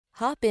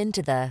Hop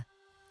into the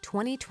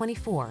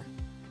 2024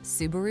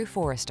 Subaru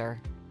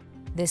Forester.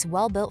 This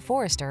well-built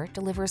Forester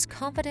delivers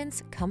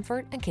confidence,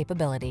 comfort, and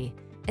capability.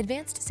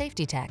 Advanced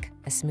safety tech,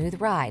 a smooth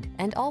ride,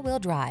 and all-wheel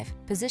drive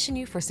position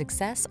you for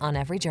success on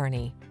every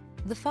journey.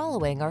 The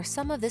following are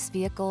some of this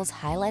vehicle's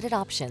highlighted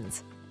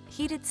options: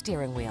 heated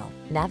steering wheel,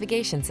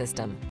 navigation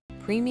system,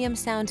 premium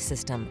sound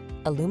system,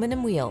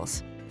 aluminum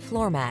wheels,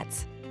 floor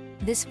mats.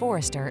 This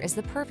Forester is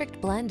the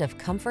perfect blend of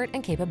comfort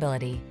and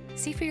capability.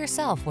 See for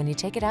yourself when you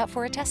take it out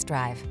for a test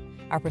drive.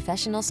 Our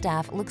professional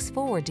staff looks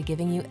forward to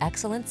giving you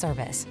excellent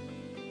service.